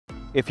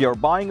If you're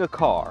buying a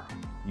car,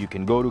 you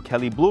can go to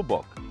Kelley Blue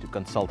Book to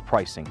consult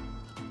pricing.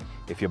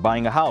 If you're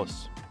buying a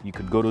house, you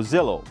could go to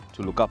Zillow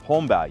to look up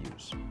home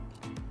values.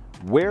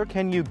 Where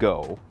can you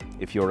go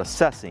if you're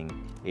assessing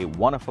a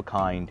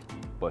one-of-a-kind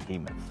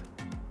behemoth?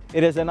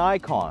 It is an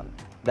icon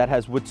that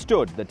has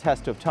withstood the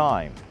test of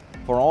time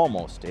for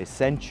almost a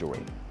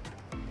century.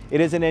 It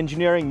is an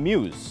engineering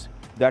muse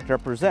that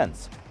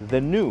represents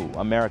the new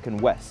American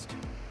West.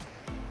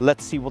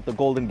 Let's see what the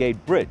Golden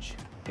Gate Bridge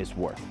is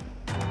worth.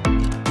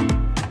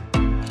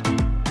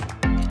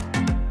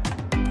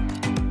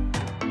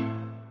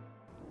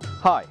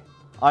 Hi,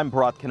 I'm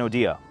Bharat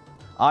Kanodia.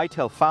 I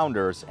tell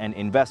founders and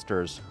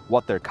investors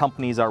what their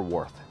companies are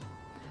worth.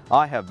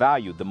 I have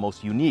valued the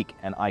most unique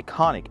and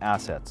iconic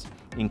assets,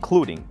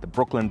 including the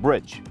Brooklyn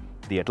Bridge,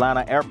 the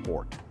Atlanta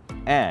Airport,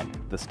 and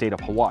the state of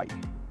Hawaii.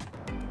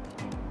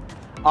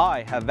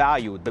 I have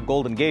valued the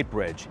Golden Gate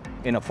Bridge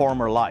in a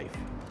former life.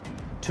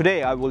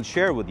 Today I will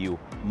share with you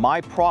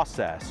my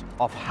process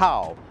of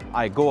how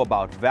I go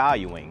about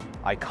valuing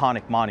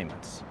iconic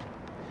monuments.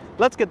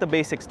 Let's get the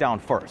basics down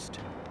first.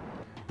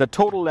 The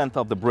total length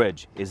of the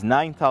bridge is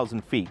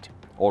 9,000 feet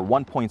or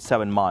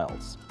 1.7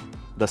 miles.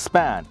 The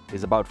span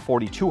is about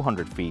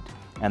 4,200 feet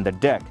and the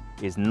deck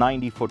is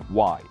 90 foot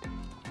wide.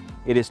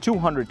 It is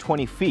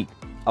 220 feet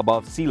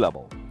above sea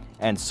level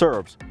and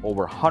serves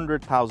over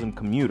 100,000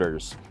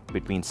 commuters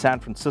between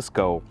San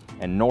Francisco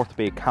and North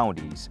Bay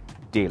counties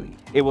daily.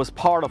 It was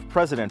part of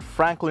President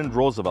Franklin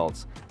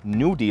Roosevelt's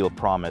New Deal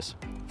promise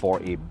for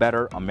a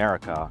better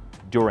America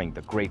during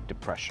the Great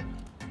Depression.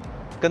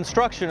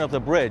 Construction of the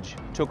bridge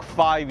took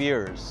 5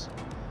 years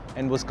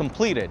and was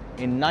completed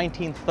in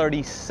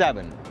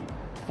 1937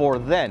 for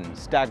then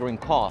staggering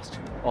cost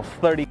of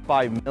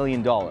 $35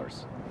 million.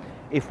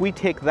 If we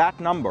take that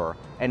number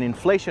and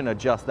inflation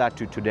adjust that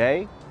to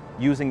today,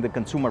 using the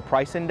Consumer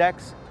Price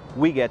Index,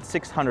 we get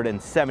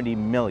 $670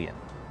 million.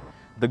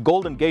 The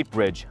Golden Gate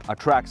Bridge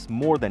attracts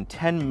more than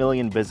 10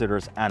 million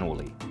visitors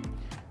annually.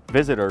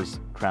 Visitors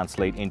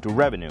translate into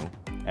revenue,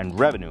 and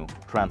revenue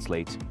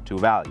translates to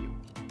value.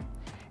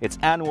 Its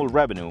annual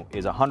revenue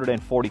is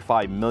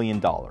 $145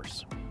 million.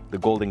 The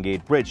Golden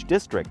Gate Bridge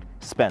District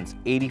spends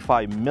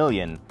 $85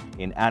 million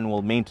in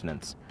annual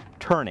maintenance,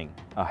 turning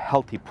a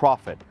healthy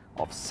profit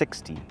of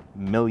 $60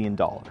 million.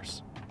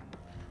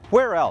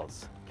 Where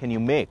else can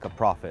you make a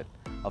profit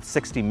of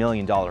 $60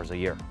 million a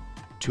year?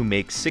 To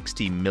make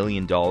 $60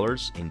 million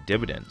in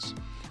dividends,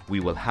 we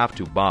will have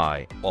to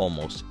buy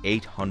almost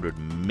 $800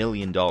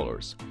 million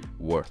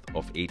worth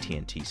of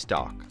AT&T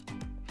stock.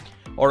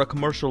 Or a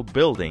commercial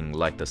building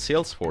like the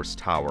Salesforce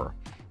Tower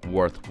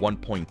worth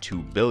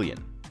 $1.2 billion.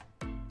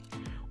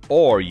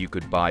 Or you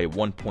could buy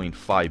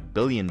 $1.5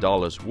 billion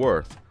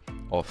worth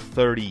of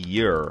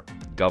 30-year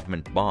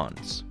government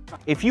bonds.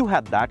 If you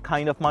had that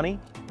kind of money,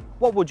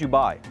 what would you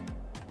buy?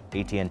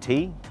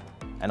 AT&T,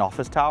 an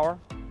office tower,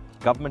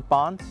 government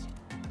bonds,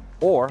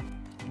 or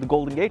the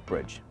Golden Gate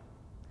Bridge?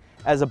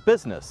 As a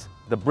business,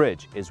 the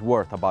bridge is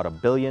worth about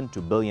 $1 billion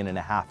to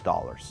 $1.5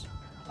 billion.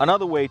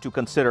 Another way to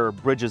consider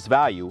bridges'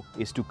 value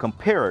is to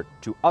compare it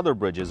to other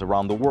bridges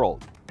around the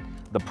world.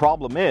 The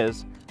problem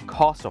is,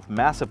 costs of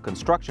massive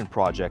construction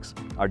projects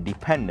are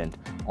dependent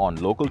on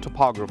local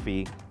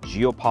topography,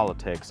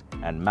 geopolitics,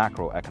 and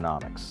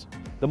macroeconomics.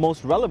 The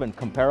most relevant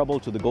comparable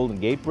to the Golden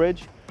Gate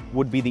Bridge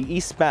would be the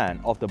east span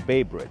of the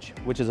Bay Bridge,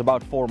 which is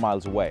about 4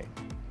 miles away.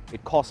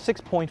 It cost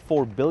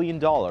 $6.4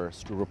 billion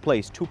to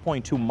replace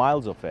 2.2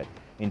 miles of it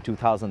in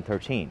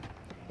 2013.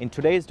 In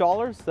today's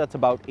dollars, that's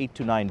about $8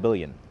 to $9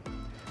 billion.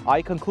 I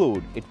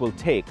conclude it will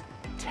take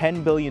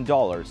 $10 billion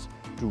to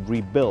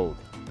rebuild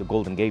the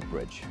Golden Gate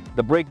Bridge.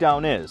 The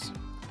breakdown is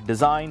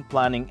design,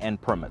 planning, and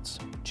permits,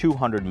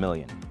 $200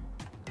 million.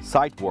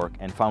 Site work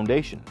and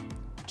foundation,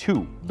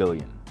 $2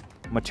 billion.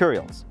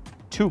 Materials,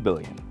 $2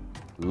 billion.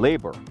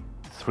 Labor,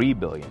 $3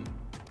 billion.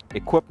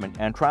 Equipment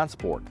and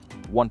transport,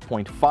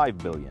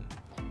 $1.5 billion.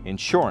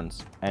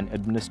 Insurance and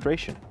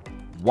administration,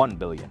 $1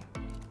 billion.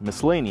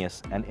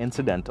 Miscellaneous and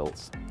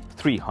incidentals,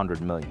 $300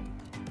 million.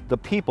 The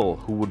people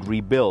who would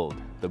rebuild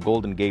the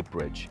Golden Gate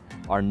Bridge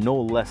are no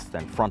less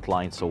than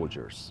frontline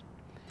soldiers.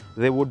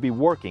 They would be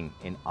working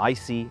in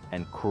icy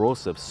and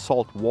corrosive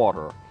salt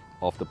water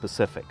of the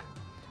Pacific,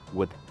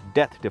 with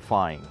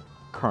death-defying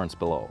currents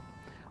below,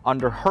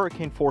 under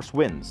hurricane-force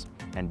winds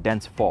and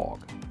dense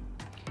fog.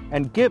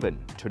 And given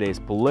today's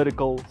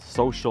political,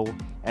 social,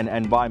 and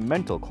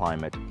environmental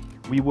climate,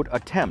 we would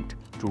attempt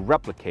to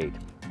replicate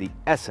the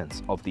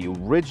essence of the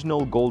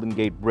original Golden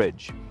Gate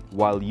Bridge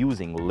while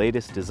using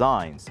latest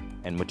designs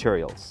and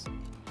materials.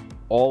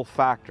 All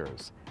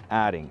factors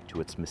adding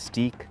to its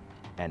mystique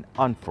and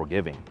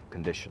unforgiving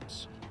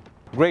conditions.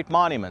 Great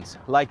monuments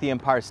like the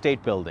Empire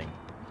State Building,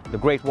 the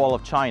Great Wall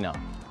of China,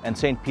 and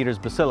St. Peter's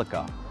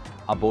Basilica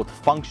are both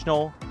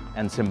functional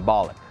and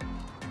symbolic.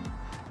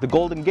 The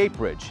Golden Gate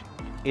Bridge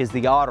is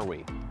the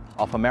artery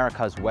of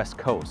America's West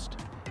Coast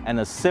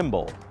and a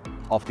symbol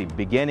of the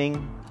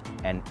beginning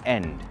and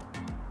end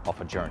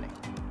of a journey.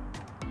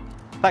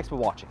 Thanks for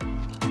watching.